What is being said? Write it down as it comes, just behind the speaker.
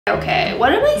Okay,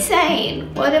 what am I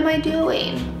saying? What am I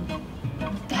doing?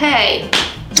 Hey.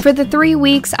 For the 3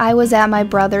 weeks I was at my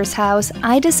brother's house,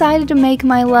 I decided to make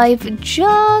my life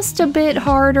just a bit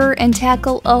harder and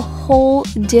tackle a whole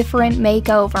different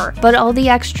makeover. But all the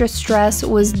extra stress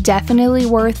was definitely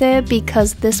worth it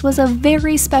because this was a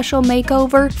very special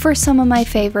makeover for some of my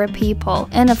favorite people.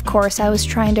 And of course, I was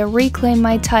trying to reclaim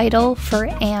my title for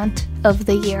Aunt of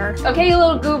the Year. Okay, you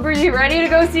little goobers, you ready to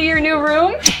go see your new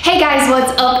room? Hey guys,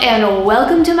 what's up and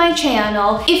welcome to my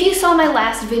channel. If you saw my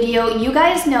last video, you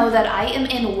guys know that I am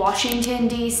in Washington,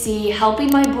 D.C.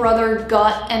 helping my brother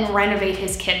gut and renovate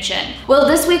his kitchen. Well,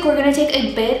 this week we're gonna take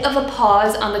a bit of a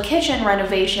pause on the kitchen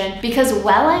renovation because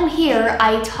while I'm here,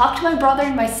 I talked my brother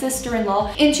and my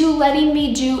sister-in-law into letting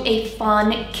me do a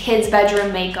fun kids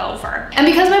bedroom makeover. And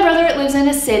because my brother lives in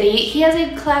a city, he has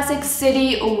a classic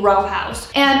city row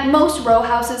house. And most row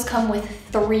houses come with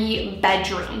 3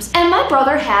 bedrooms. And my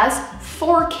brother has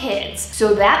 4 kids.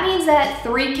 So that means that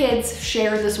 3 kids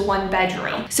share this 1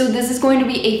 bedroom. So this is going to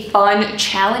be a fun,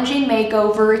 challenging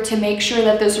makeover to make sure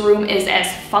that this room is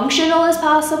as functional as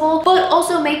possible, but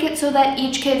also make it so that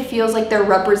each kid feels like they're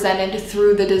represented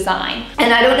through the design.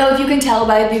 And I don't know if you can tell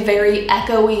by the very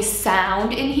echoey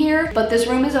sound in here, but this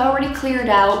room is already cleared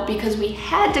out because we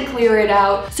had to clear it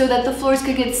out so that the floors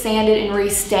could get sanded and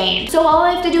restained. So all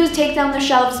I have to do is take down the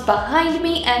shelves behind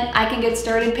me and I can get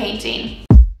started painting.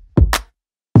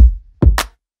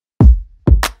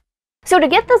 So to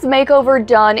get this makeover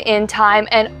done in time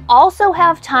and also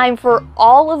have time for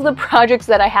all of the projects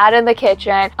that I had in the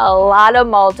kitchen, a lot of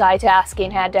multitasking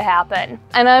had to happen.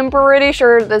 And I'm pretty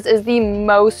sure this is the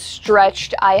most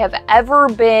stretched I have ever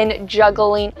been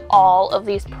juggling all of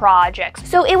these projects.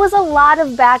 So it was a lot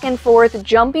of back and forth,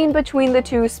 jumping between the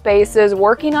 2 spaces,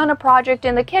 working on a project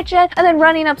in the kitchen, and then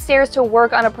running upstairs to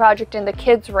work on a project in the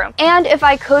kids' room. And if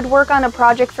I could work on a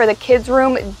project for the kids'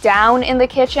 room down in the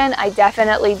kitchen, I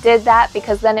definitely did that,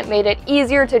 because then it made it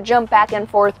easier to jump back and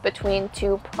forth between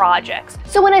 2 projects.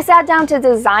 So when I sat down to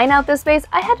design out this space,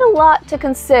 I had a lot to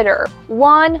consider.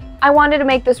 1, I wanted to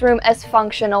make this room as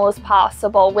functional as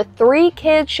possible. With 3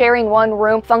 kids sharing 1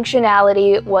 room,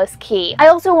 functionality was key. I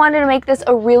also wanted to make this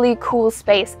a really cool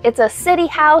space. It's a city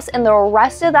house and the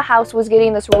rest of the house was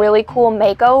getting this really cool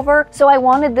makeover, so I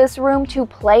wanted this room to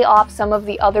play off some of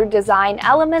the other design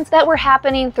elements that were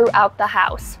happening throughout the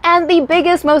house. And the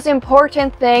biggest, most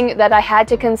important thing that I had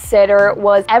to consider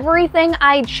was everything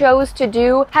I chose to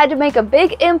do had to make a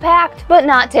big impact, but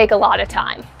not take a lot of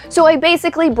time. So I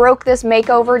basically broke this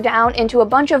makeover down into a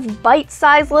bunch of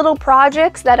bite-sized little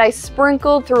projects that I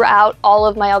sprinkled throughout all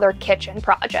of my other kitchen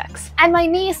projects. And my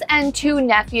niece and 2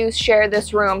 nephews share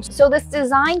this room, so this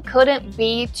design couldn't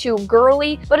be too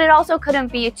girly, but it also couldn't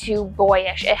be too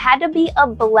boyish. It had to be a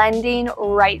blending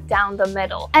right down the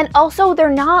middle. And also, they're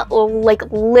not like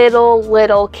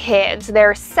little kids.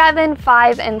 They're 7,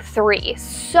 5, and 3.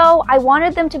 So I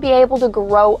wanted them to be able to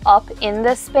grow up in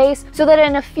this space so that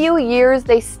in a few years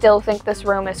they still think this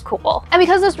room is cool. And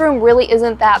because this room really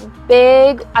isn't that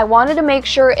big, I wanted to make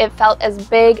sure it felt as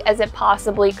big as it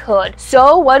possibly could.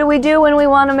 So what do we do when we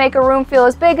want to make a room feel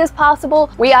as big as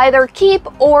possible? We either keep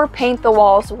or paint the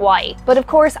walls white. But of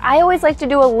course, I always like to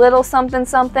do a little something,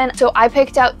 so I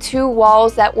picked out 2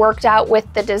 walls that worked out with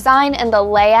the design and the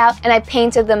layout, and I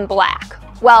painted them black.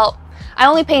 Well, I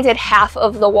only painted half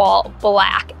of the wall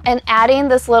black, and adding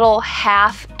this little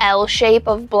half L shape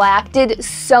of black did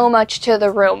so much to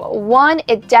the room. 1,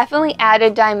 it definitely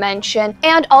added dimension,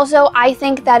 and also I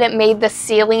think that it made the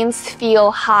ceilings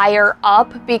feel higher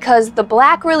up because the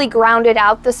black really grounded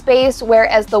out the space,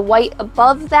 whereas the white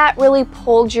above that really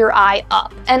pulled your eye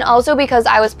up. And also because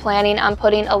I was planning on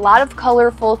putting a lot of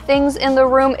colorful things in the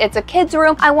room, it's a kid's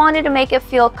room, I wanted to make it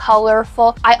feel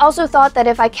colorful. I also thought that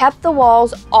if I kept the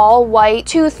walls all white,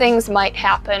 2 things might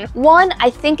happen. 1, I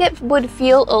think it would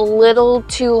feel a little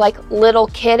too like little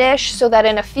kiddish, so that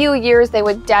in a few years they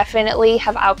would definitely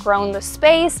have outgrown the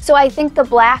space. So I think the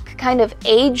black kind of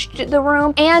aged the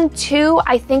room. And 2,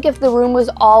 I think if the room was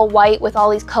all white with all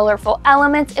these colorful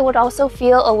elements, it would also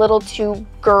feel a little too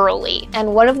girly.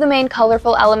 And one of the main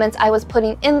colorful elements I was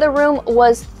putting in the room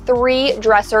was 3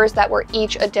 dressers that were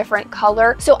each a different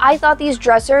color. So I thought these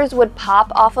dressers would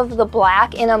pop off of the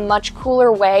black in a much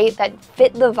cooler way that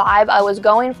fit the vibe I was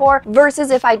going for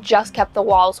versus if I just kept the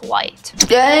walls white.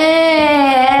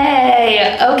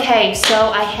 Yay! Okay,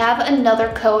 so I have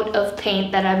another coat of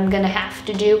paint that I'm gonna have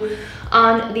to do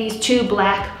on these 2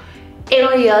 black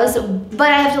areas,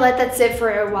 but I have to let that sit for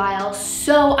a while.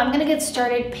 So I'm gonna get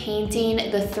started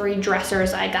painting the 3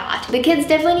 dressers I got. The kids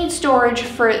definitely need storage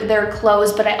for their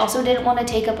clothes, but I also didn't want to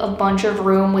take up a bunch of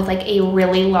room with like a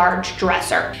really large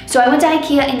dresser. So I went to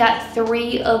IKEA and got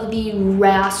 3 of the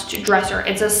Rast dresser.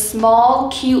 It's a small,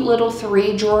 cute little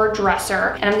 3-drawer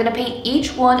dresser, and I'm gonna paint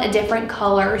each one a different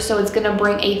color, so it's gonna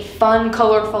bring a fun,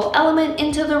 colorful element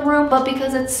into the room, but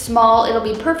because it's small, it'll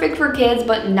be perfect for kids,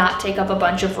 but not take up a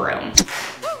bunch of room.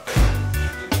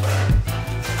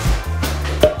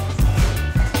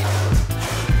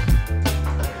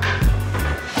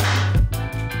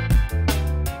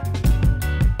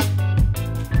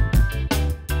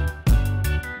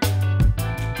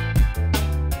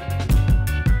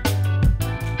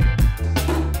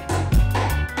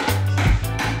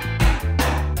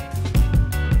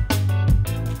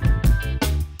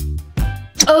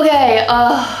 Okay,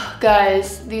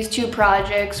 guys, these 2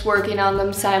 projects, working on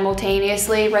them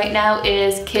simultaneously right now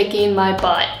is kicking my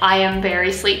butt. I am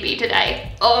very sleepy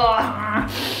today.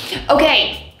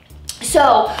 Okay,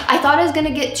 so I thought I was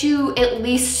gonna get to at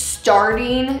least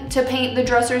starting to paint the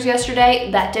dressers yesterday.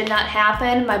 That did not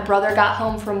happen. My brother got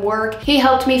home from work. He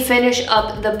helped me finish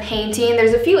up the painting.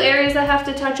 There's a few areas I have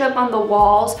to touch up on the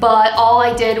walls, but all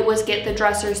I did was get the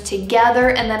dressers together,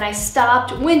 and then I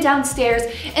stopped, went downstairs,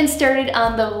 and started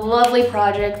on the lovely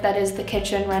project that is the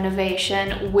kitchen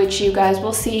renovation, which you guys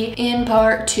will see in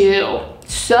part 2.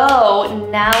 So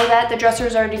now that the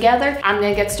dressers are together, I'm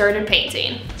gonna get started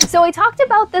painting. So I talked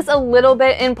about this a little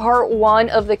bit in part 1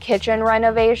 of the kitchen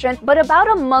renovation, but about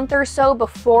a month or so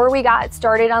before we got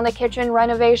started on the kitchen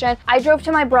renovation, I drove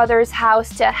to my brother's house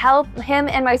to help him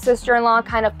and my sister-in-law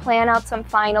kind of plan out some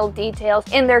final details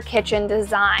in their kitchen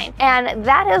design. And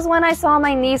that is when I saw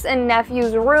my niece and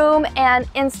nephew's room and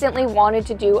instantly wanted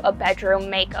to do a bedroom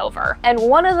makeover. And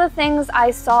one of the things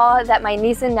I saw that my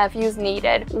niece and nephews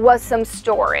needed was some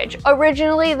storage.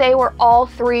 Originally, they were all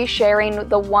 3 sharing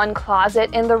the one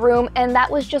closet in the room, and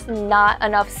that was just not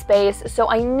enough space, so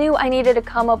I knew I needed to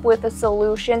come up with a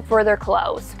solution for their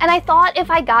clothes. And I thought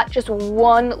if I got just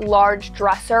one large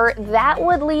dresser, that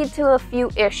would lead to a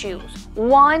few issues.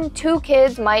 1, 2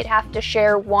 kids might have to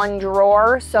share one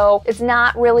drawer, so it's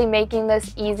not really making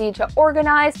this easy to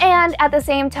organize, and at the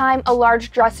same time, a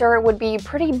large dresser would be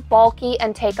pretty bulky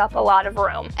and take up a lot of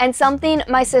room. And something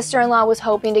my sister-in-law was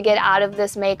hoping to get out of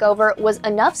this makeover was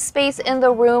enough space in the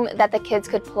room that the kids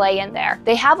could play in there.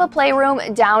 They have a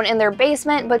playroom down in their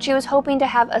basement, but she was hoping to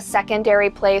have a secondary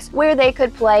place where they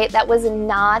could play that was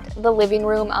not the living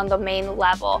room on the main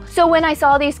level. So when I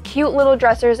saw these cute little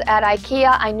dressers at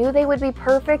IKEA, I knew they would be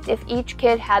perfect if each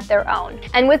kid had their own.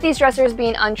 And with these dressers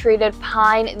being untreated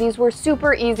pine, these were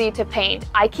super easy to paint.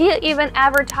 IKEA even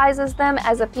advertises them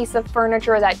as a piece of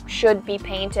furniture that should be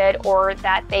painted, or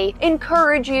that they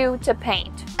encourage you to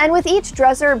paint. And with each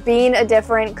dresser being a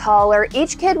different color,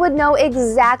 each kid would know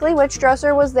exactly which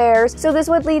dresser was theirs, so this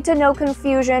would lead to no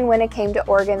confusion when it came to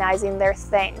organizing their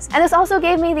things. And this also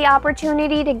gave me the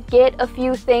opportunity to get a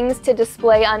few things to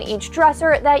display on each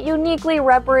dresser that uniquely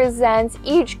represents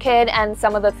each kid and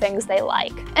some of the things they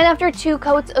like. And after 2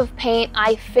 coats of paint,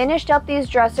 I finished up these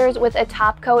dressers with a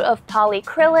top coat of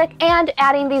polyacrylic and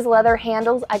adding these leather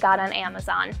handles I got on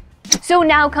Amazon. So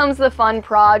now comes the fun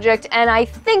project, and I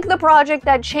think the project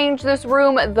that changed this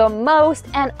room the most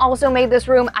and also made this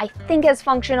room, I think, as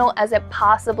functional as it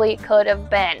possibly could have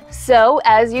been. So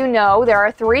as you know, there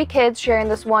are 3 kids sharing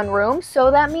this one room,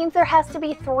 so that means there has to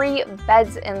be 3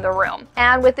 beds in the room.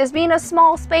 And with this being a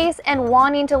small space and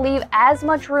wanting to leave as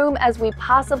much room as we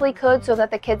possibly could so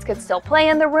that the kids could still play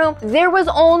in the room, there was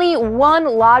only one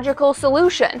logical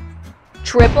solution: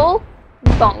 triple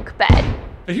bunk bed.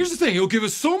 And here's the thing, it'll give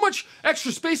us so much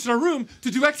extra space in our room to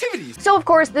do activities. So of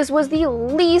course, this was the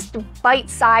least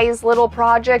bite-sized little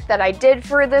project that I did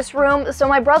for this room, so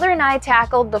my brother and I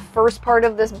tackled the first part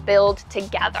of this build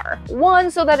together. 1,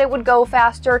 so that it would go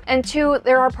faster, and 2,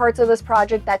 there are parts of this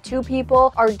project that 2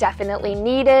 people are definitely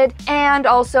needed, and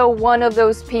also one of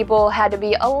those people had to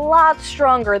be a lot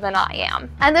stronger than I am.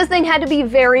 And this thing had to be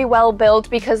very well built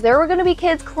because there were going to be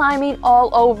kids climbing all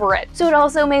over it. So it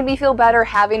also made me feel better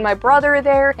having my brother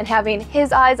there and having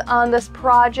his eyes on this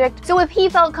project. So if he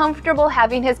felt comfortable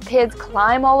having his kids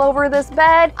climb all over this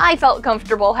bed, I felt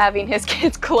comfortable having his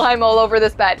kids climb all over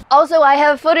this bed. Also, I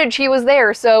have footage he was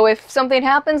there, so if something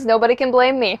happens, nobody can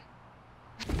blame me.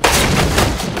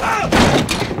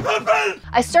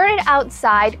 I started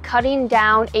outside cutting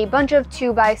down a bunch of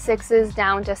 2x6s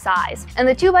down to size. And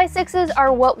the 2x6s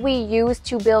are what we use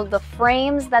to build the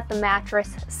frames that the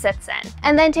mattress sits in.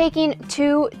 And then taking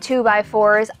two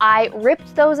 2x4s, I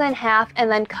ripped those in half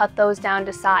and then cut those down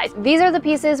to size. These are the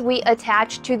pieces we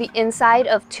attached to the inside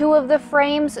of two of the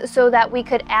frames so that we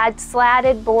could add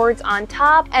slatted boards on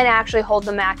top and actually hold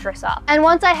the mattress up. And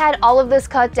once I had all of this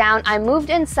cut down, I moved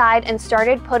inside and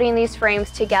started putting these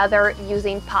frames together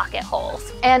using pocket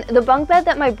holes. And the bunk bed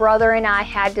that my brother and I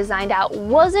had designed out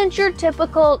wasn't your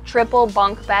typical triple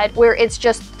bunk bed where it's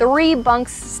just 3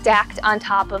 bunks stacked on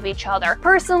top of each other.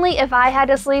 Personally, if I had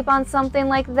to sleep on something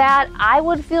like that, I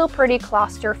would feel pretty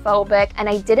claustrophobic, and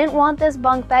I didn't want this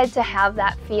bunk bed to have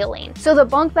that feeling. So the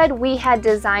bunk bed we had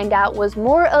designed out was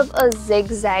more of a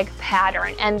zigzag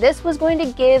pattern, and this was going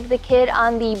to give the kid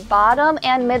on the bottom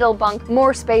and middle bunk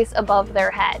more space above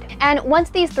their head. And once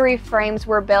these 3 frames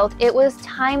were built, it was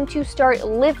time to start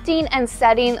lifting and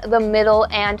setting the middle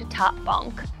and top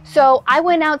bunk. So I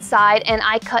went outside and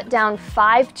I cut down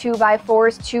 5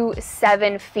 2x4s to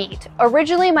 7 feet.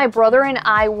 Originally, my brother and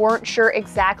I weren't sure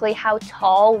exactly how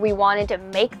tall we wanted to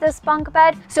make this bunk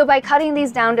bed. So by cutting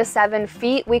these down to 7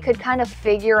 feet, we could kind of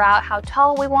figure out how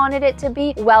tall we wanted it to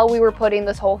be while we were putting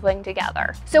this whole thing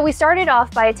together. So we started off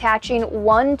by attaching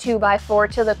 1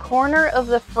 2x4 to the corner of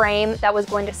the frame that was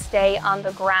going to stay on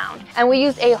the ground. And we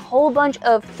used a whole bunch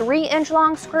of 3-inch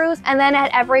long screws. And then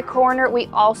at every corner, we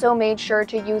also made sure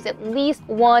to use at least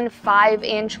 1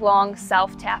 5-inch long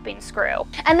self-tapping screw.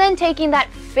 And then taking that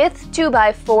 5th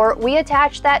 2x4, we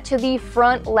attached that to the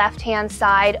front left-hand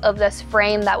side of this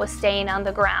frame that was staying on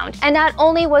the ground. And not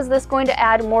only was this going to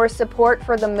add more support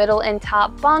for the middle and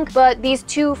top bunk, but these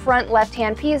 2 front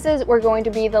left-hand pieces were going to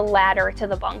be the ladder to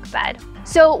the bunk bed.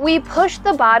 So we pushed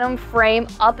the bottom frame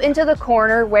up into the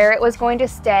corner where it was going to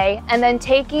stay, and then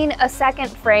taking a second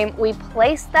frame, we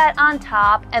placed that on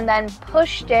top and then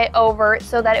pushed it over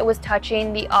so that it was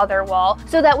touching the other wall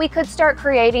so that we could start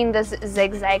creating this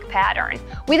zigzag pattern.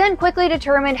 We then quickly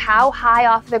determined how high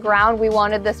off the ground we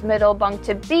wanted this middle bunk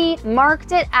to be,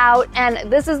 marked it out,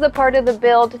 and this is the part of the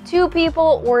build 2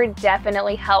 people were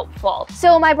definitely helpful.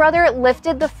 So my brother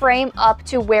lifted the frame up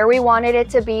to where we wanted it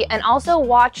to be and also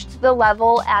watched the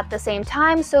level at the same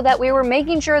time so that we were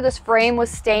making sure this frame was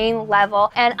staying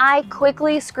level, and I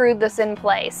quickly screwed this in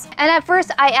place. And at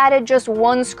first I added just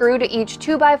 1 screw to each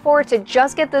 2x4 to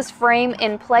just get this frame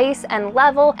in place and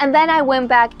level, and then I went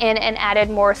back in and added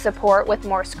more support with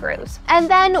more screws. And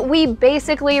then we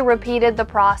basically repeated the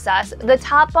process. The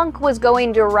top bunk was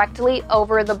going directly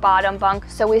over the bottom bunk,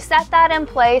 so we set that in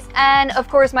place, and of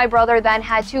course my brother then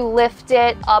had to lift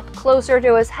it up closer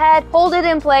to his head, hold it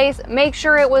in place, make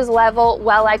sure it was level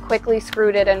while I quickly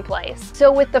screwed it in place.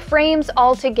 So with the frames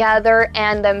all together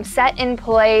and them set in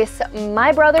place,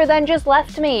 my brother then just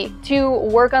left me to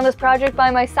work on this project by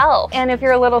myself. And if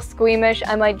you're a little squeamish,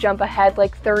 I might jump ahead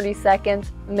like 30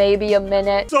 seconds, maybe a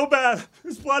minute. So bad,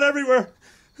 there's blood everywhere.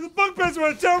 The bunk beds were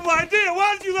a terrible idea.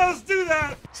 Why did you let us do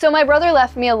that? So my brother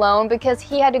left me alone because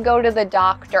he had to go to the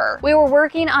doctor. We were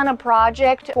working on a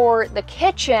project for the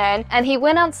kitchen, and he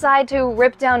went outside to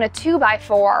rip down a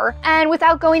 2x4. And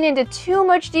without going into too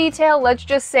much detail, let's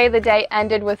just say the day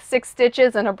ended with 6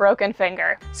 stitches and a broken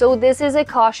finger. So this is a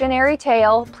cautionary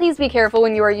tale. Please be careful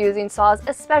when you are using saws,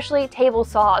 especially table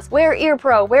saws. Wear ear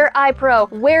pro, wear eye pro,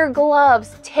 wear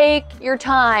gloves. Take your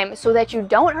time so that you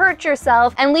don't hurt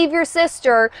yourself and leave your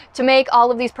sister to make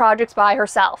all of these projects by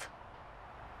herself.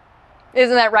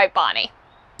 Isn't that right, Bonnie?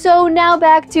 So now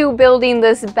back to building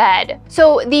this bed.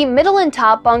 So the middle and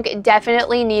top bunk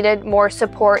definitely needed more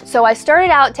support. So I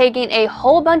started out taking a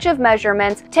whole bunch of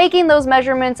measurements, taking those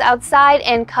measurements outside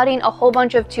and cutting a whole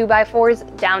bunch of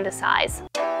 2x4s down to size.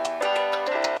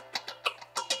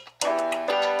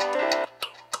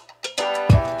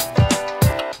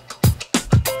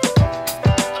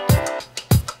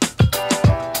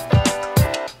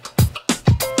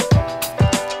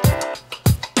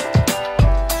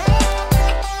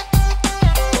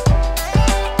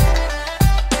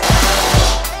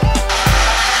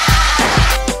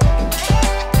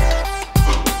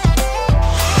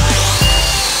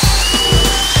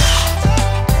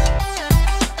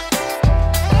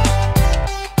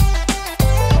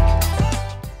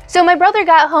 So my brother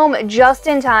got home just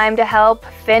in time to help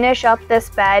finish up this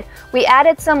bed. We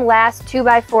added some last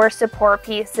 2x4 support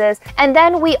pieces, and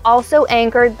then we also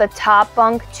anchored the top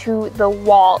bunk to the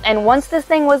wall. And once this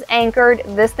thing was anchored,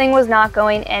 this thing was not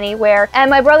going anywhere. And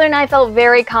my brother and I felt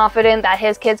very confident that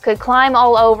his kids could climb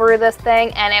all over this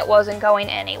thing and it wasn't going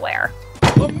anywhere.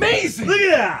 Amazing! Look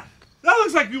at that! That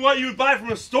looks like what you would buy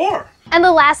from a store. And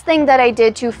the last thing that I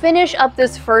did to finish up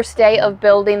this first day of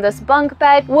building this bunk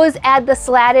bed was add the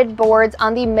slatted boards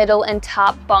on the middle and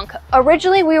top bunk.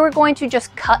 Originally, we were going to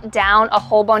just cut down a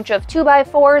whole bunch of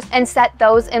 2x4s and set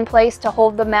those in place to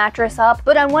hold the mattress up,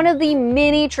 but on one of the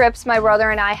mini trips my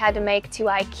brother and I had to make to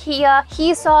IKEA,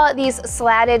 he saw these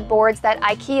slatted boards that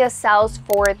IKEA sells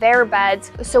for their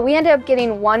beds, so we ended up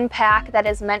getting one pack that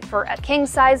is meant for a king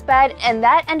size bed, and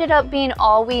that ended up being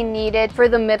all we needed for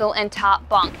the middle and top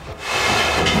bunk.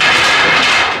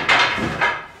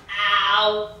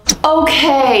 Ow.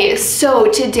 Okay,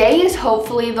 so today is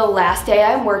hopefully the last day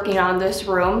I'm working on this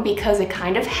room, because it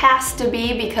kind of has to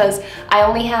be, because I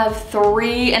only have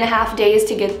 3.5 days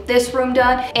to get this room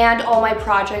done and all my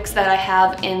projects that I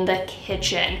have in the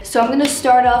kitchen. So I'm gonna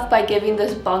start off by giving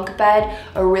this bunk bed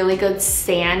a really good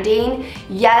sanding.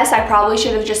 Yes, I probably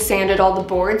should have just sanded all the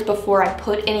boards before I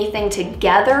put anything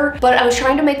together, but I was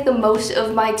trying to make the most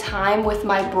of my time with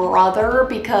my brother,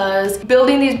 because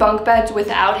building these bunk beds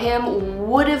without him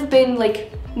would have been like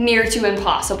near to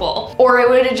impossible, or it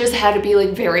would have just had to be like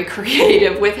very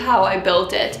creative with how I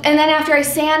built it. And then after I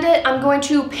sand it, I'm going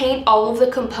to paint all of the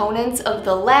components of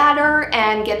the ladder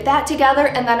and get that together,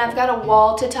 and then I've got a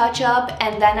wall to touch up,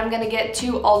 and then I'm gonna get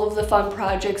to all of the fun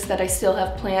projects that I still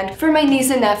have planned for my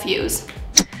niece and nephews.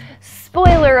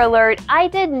 Spoiler alert, I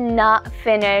did not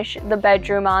finish the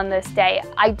bedroom on this day.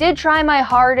 I did try my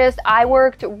hardest. I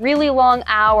worked really long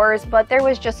hours, but there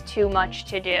was just too much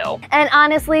to do. And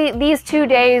honestly, these 2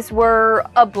 days were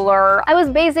a blur. I was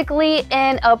basically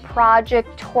in a project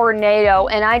tornado,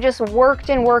 and I just worked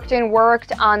and worked and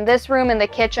worked on this room and the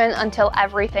kitchen until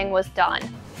everything was done.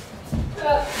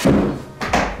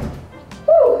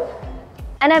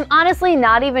 And I'm honestly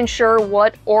not even sure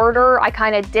what order I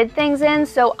kind of did things in,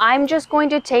 so I'm just going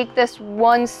to take this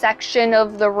one section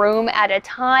of the room at a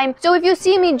time. So if you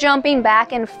see me jumping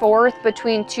back and forth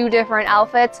between 2 different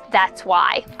outfits, that's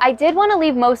why. I did want to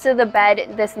leave most of the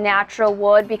bed this natural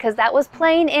wood, because that was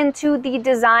playing into the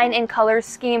design and color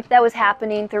scheme that was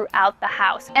happening throughout the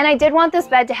house. And I did want this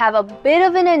bed to have a bit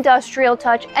of an industrial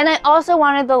touch, and I also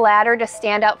wanted the ladder to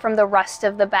stand out from the rest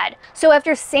of the bed. So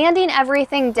after sanding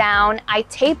everything down, I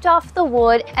taped off the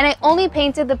wood, and I only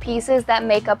painted the pieces that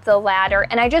make up the ladder,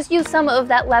 and I just used some of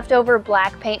that leftover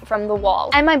black paint from the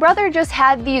wall. And my brother just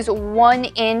had these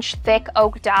 1-inch thick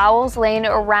oak dowels laying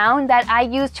around that I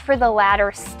used for the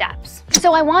ladder steps.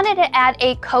 So I wanted to add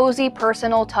a cozy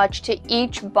personal touch to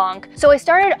each bunk, so I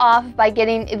started off by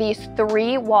getting these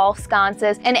 3 wall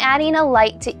sconces and adding a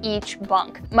light to each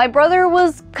bunk. My brother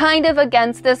was kind of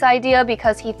against this idea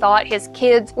because he thought his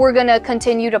kids were gonna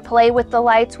continue to play with the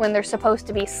lights when they're supposed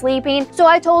to be sleeping, so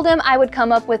I told him I would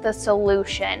come up with a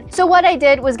solution. So what I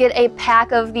did was get a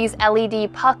pack of these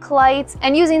LED puck lights,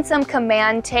 and using some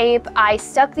command tape, I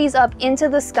stuck these up into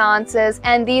the sconces,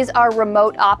 and these are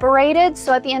remote operated,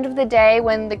 so at the end of the day,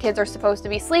 when the kids are supposed to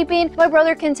be sleeping, my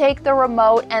brother can take the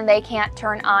remote and they can't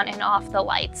turn on and off the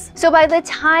lights. So by the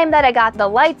time that I got the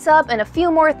lights up and a few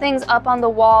more things up on the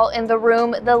wall in the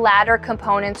room, the ladder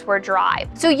components were dry.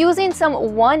 So using some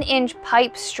 1-inch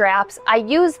pipe straps, I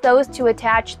used those to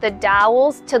attach the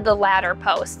dowels to the ladder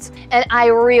posts. And I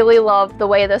really loved the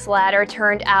way this ladder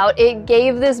turned out. It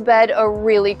gave this bed a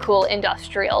really cool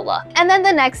industrial look. And then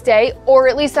the next day, or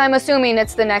at least I'm assuming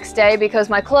it's the next day because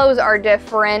my clothes are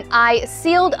different, I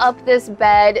sealed up this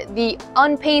bed, the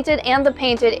unpainted and the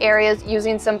painted areas,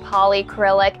 using some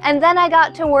polyacrylic. And then I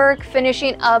got to work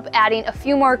finishing up adding a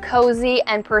few more cozy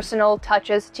and personal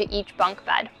touches to each bunk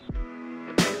bed.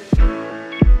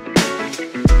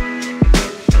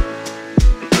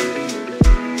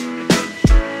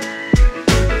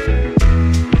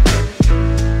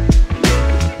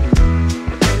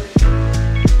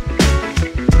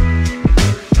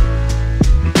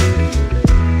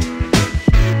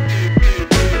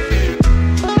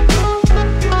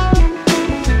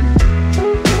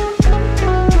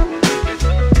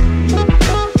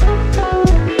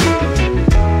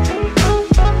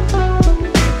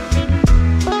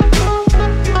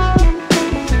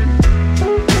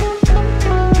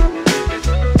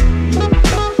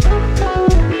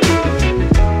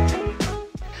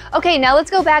 Okay, now let's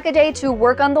go back a day to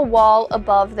work on the wall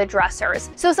above the dressers.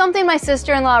 So something my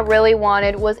sister-in-law really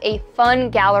wanted was a fun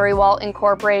gallery wall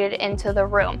incorporated into the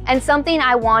room. And something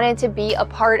I wanted to be a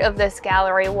part of this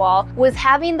gallery wall was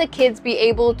having the kids be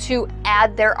able to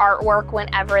add their artwork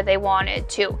whenever they wanted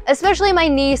to. Especially my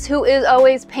niece, who is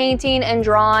always painting and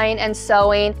drawing and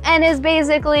sewing and is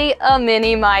basically a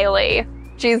mini Miley.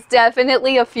 She's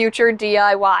definitely a future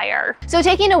DIYer. So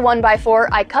taking a 1x4,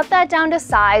 I cut that down to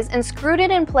size and screwed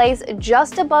it in place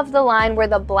just above the line where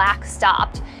the black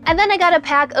stopped. And then I got a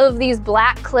pack of these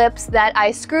black clips that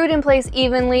I screwed in place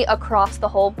evenly across the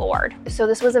whole board. So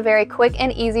this was a very quick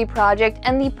and easy project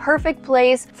and the perfect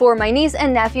place for my niece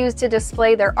and nephews to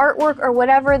display their artwork or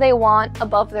whatever they want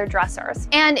above their dressers.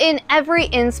 And in every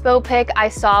inspo pic I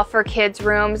saw for kids'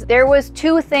 rooms, there was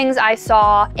two things I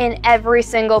saw in every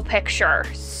single picture.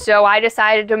 So I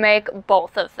decided to make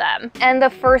both of them. And the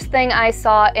first thing I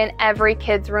saw in every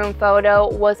kids' room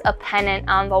photo was a pennant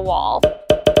on the wall.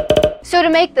 So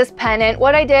to make this pennant,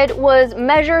 what I did was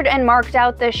measured and marked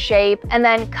out the shape and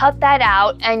then cut that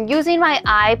out, and using my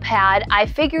iPad, I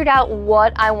figured out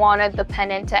what I wanted the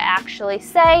pennant to actually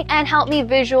say and help me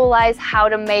visualize how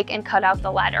to make and cut out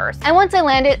the letters. And once I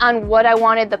landed on what I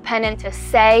wanted the pennant to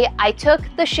say, I took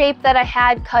the shape that I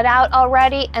had cut out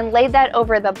already and laid that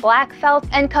over the black felt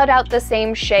and cut out the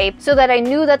same shape so that I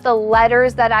knew that the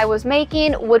letters that I was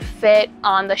making would fit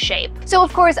on the shape. So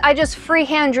of course, I just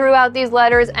freehand drew out these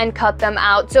letters and cut them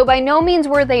out. So by no means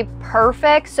were they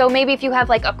perfect. So maybe if you have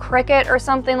like a Cricut or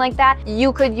something like that,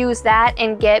 you could use that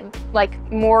and get like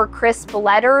more crisp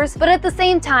letters. But at the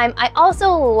same time, I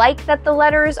also like that the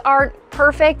letters aren't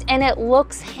perfect and it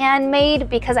looks handmade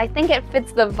because I think it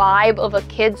fits the vibe of a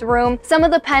kid's room. Some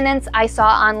of the pennants I saw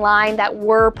online that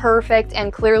were perfect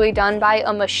and clearly done by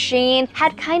a machine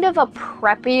had kind of a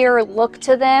preppier look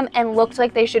to them and looked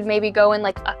like they should maybe go in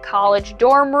like a college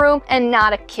dorm room and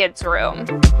not a kid's room.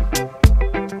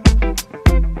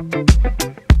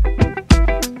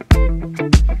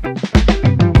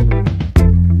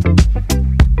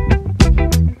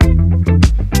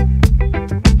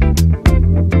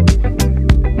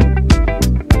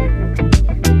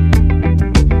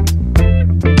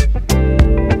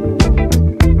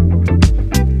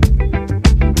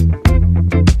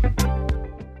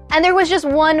 And there was just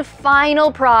one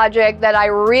final project that I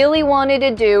really wanted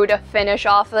to do to finish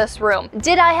off this room.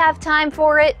 Did I have time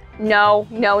for it? No,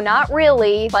 not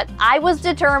really, but I was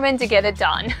determined to get it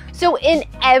done. So in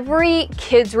every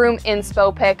kids' room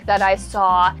inspo pic that I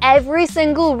saw, every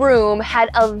single room had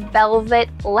a velvet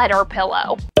letter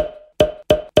pillow.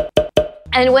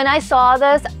 And when I saw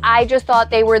this, I just thought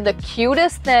they were the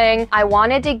cutest thing. I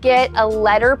wanted to get a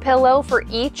letter pillow for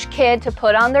each kid to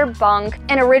put on their bunk.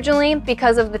 And originally,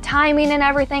 because of the timing and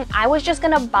everything, I was just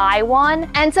gonna buy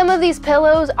one. And some of these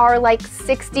pillows are like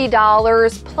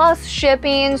 $60 plus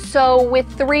shipping. So with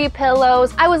 3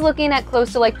 pillows, I was looking at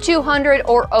close to like $200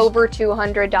 or over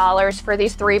 $200 for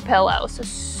these 3 pillows.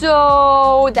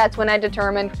 So that's when I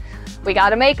determined we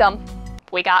gotta make them.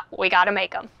 We gotta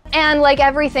make them. And like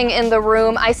everything in the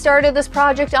room, I started this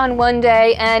project on one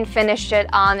day and finished it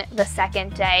on the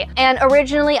second day. And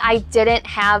originally I didn't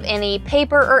have any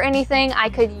paper or anything I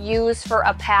could use for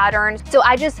a pattern, so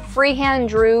I just freehand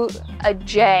drew a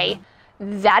J.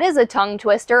 That is a tongue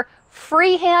twister.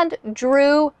 Freehand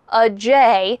drew a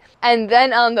J, and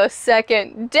then on the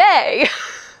second day,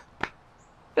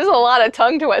 there's a lot of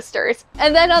tongue twisters.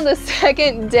 And then on the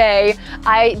second day,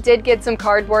 I did get some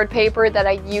cardboard paper that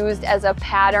I used as a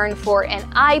pattern for an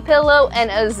I pillow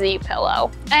and a Z pillow.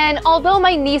 And although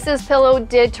my niece's pillow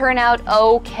did turn out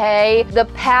okay, the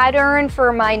pattern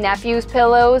for my nephew's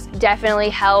pillows definitely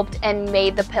helped and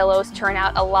made the pillows turn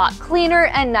out a lot cleaner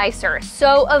and nicer.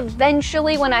 So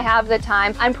eventually, when I have the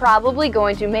time, I'm probably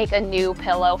going to make a new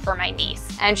pillow for my niece.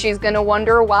 And she's gonna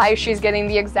wonder why she's getting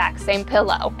the exact same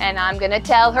pillow. And I'm gonna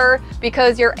tell her,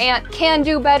 because your aunt can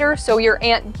do better, so your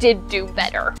aunt did do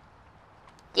better.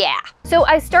 Yeah. So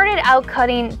I started out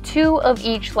cutting 2 of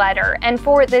each letter, and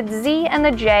for the Z and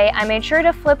the J, I made sure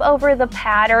to flip over the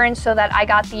pattern so that I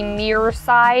got the mirror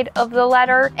side of the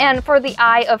letter. And for the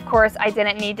I, of course, I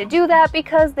didn't need to do that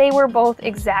because they were both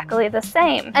exactly the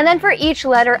same. And then for each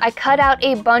letter, I cut out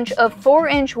a bunch of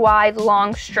 4-inch wide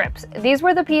long strips. These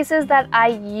were the pieces that I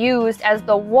used as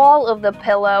the wall of the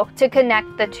pillow to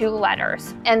connect the 2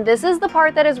 letters. And this is the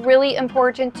part that is really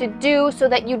important to do so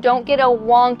that you don't get a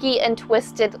wonky and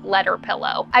twisted letter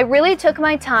pillow. I really took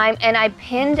my time and I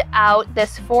pinned out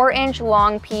this 4-inch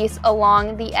long piece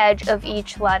along the edge of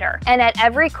each letter. And at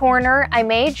every corner, I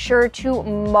made sure to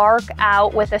mark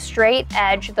out with a straight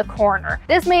edge the corner.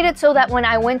 This made it so that when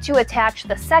I went to attach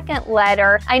the second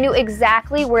letter, I knew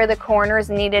exactly where the corners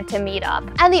needed to meet up.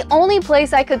 And the only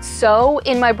place I could sew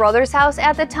in my brother's house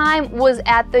at the time was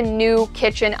at the new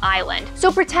kitchen island.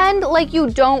 So pretend like you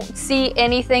don't see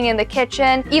anything in the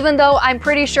kitchen, even though I'm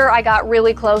pretty sure I got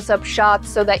really close-up shots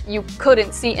so that you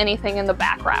couldn't see anything in the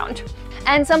background.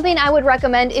 And something I would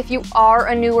recommend if you are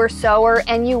a newer sewer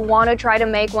and you want to try to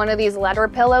make one of these letter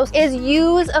pillows is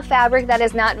use a fabric that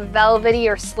is not velvety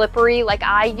or slippery like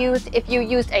I used. If you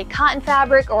used a cotton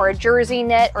fabric or a jersey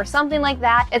knit or something like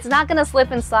that, it's not going to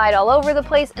slip and slide all over the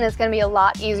place, and it's going to be a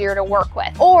lot easier to work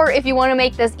with. Or if you want to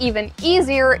make this even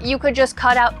easier, you could just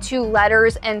cut out 2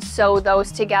 letters and sew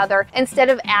those together instead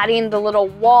of adding the little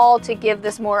wall to give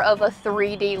this more of a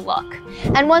 3D look.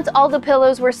 And once all the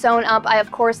pillows were sewn up, I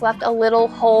of course left a little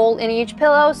hole in each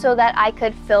pillow so that I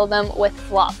could fill them with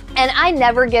fluff. And I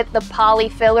never get the poly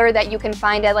filler that you can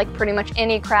find at like pretty much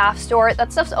any craft store.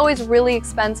 That stuff's always really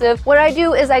expensive. What I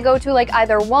do is I go to like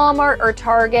either Walmart or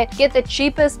Target, get the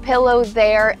cheapest pillow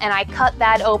there, and I cut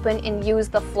that open and use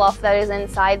the fluff that is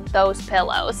inside those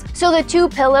pillows. So the 2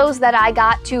 pillows that I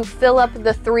got to fill up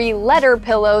the 3 letter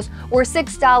pillows were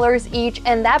 $6 each,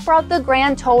 and that brought the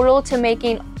grand total to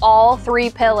making all 3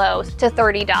 pillows to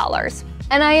 $30.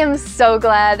 And I am so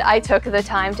glad I took the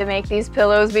time to make these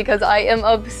pillows because I am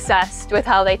obsessed with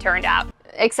how they turned out.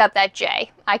 Except that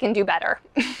Jay, I can do better.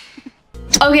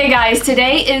 Okay guys,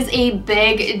 today is a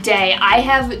big day. I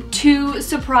have 2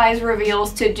 surprise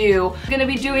reveals to do. I'm gonna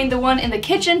be doing the one in the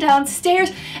kitchen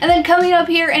downstairs and then coming up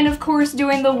here and of course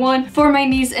doing the one for my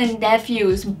niece and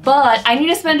nephews. But I need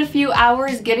to spend a few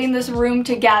hours getting this room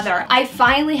together. I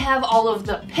finally have all of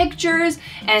the pictures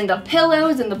and the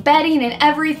pillows and the bedding and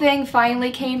everything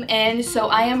finally came in, so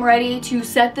I am ready to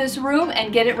set this room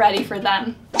and get it ready for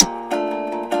them.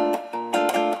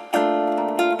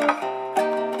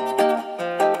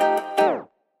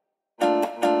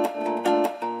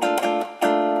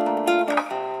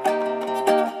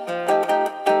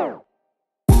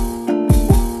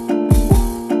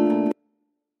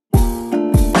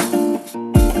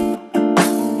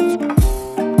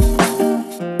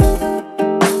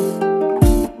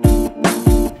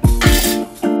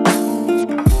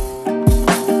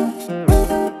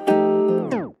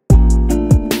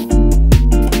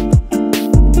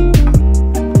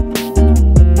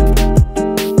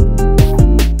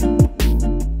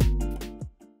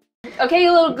 Okay,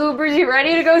 you little goobers, you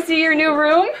ready to go see your new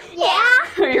room? Yeah.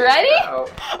 Are you ready?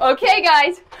 Okay,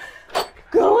 guys.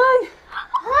 Go on.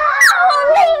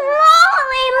 Holy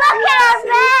moly, look at our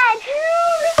bed.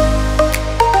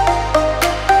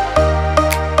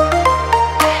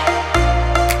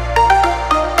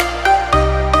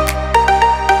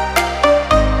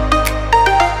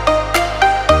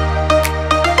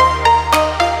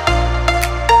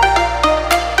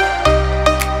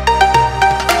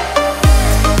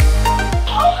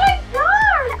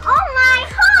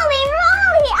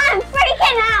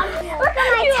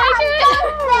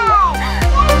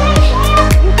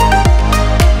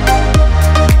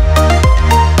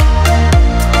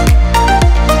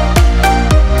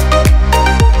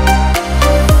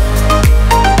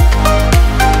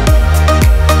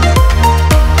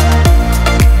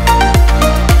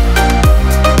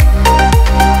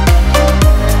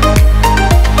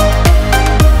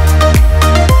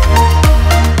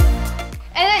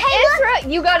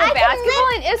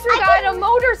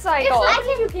 motorcycle. I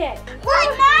got a pit.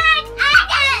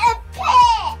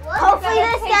 Hopefully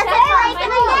this doesn't break in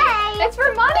the day. It's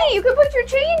for money. You can put your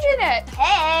change in it.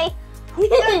 Hey.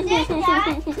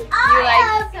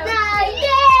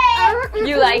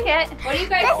 You like it? What do you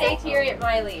guys say to your Aunt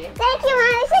Miley? Thank you,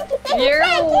 Miley. Thank you. You're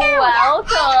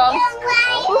welcome.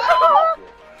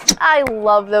 I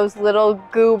love those little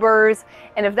goobers.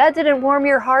 And if that didn't warm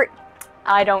your heart,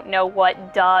 I don't know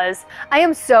what does. I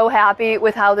am so happy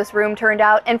with how this room turned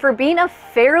out, and for being a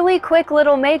fairly quick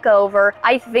little makeover,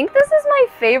 I think this is my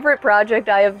favorite project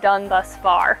I have done thus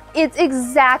far. It's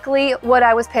exactly what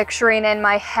I was picturing in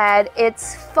my head.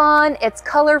 It's fun, it's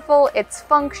colorful, it's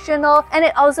functional, and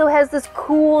it also has this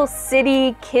cool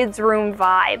city kids room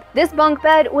vibe. This bunk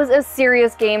bed was a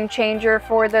serious game changer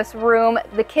for this room.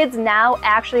 The kids now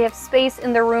actually have space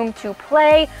in the room to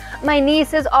play. My niece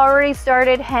has already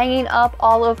started hanging up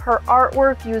all of her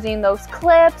artwork using those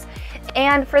clips,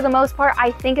 and for the most part I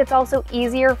think it's also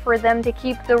easier for them to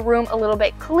keep the room a little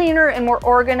bit cleaner and more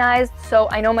organized. So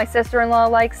I know my sister-in-law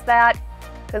likes that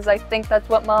because I think that's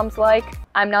what moms like.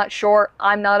 I'm not sure,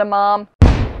 I'm not a mom.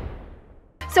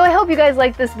 So I hope you guys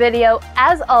liked this video.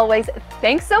 As always,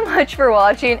 thanks so much for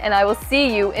watching, and I will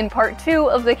see you in part 2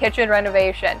 of the kitchen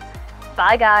renovation.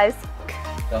 Bye guys.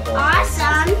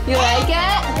 Awesome. You like it?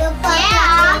 Yeah.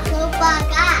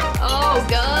 Oh,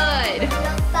 good.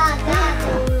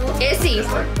 Issy,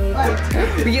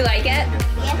 you like it?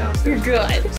 Yeah. Good.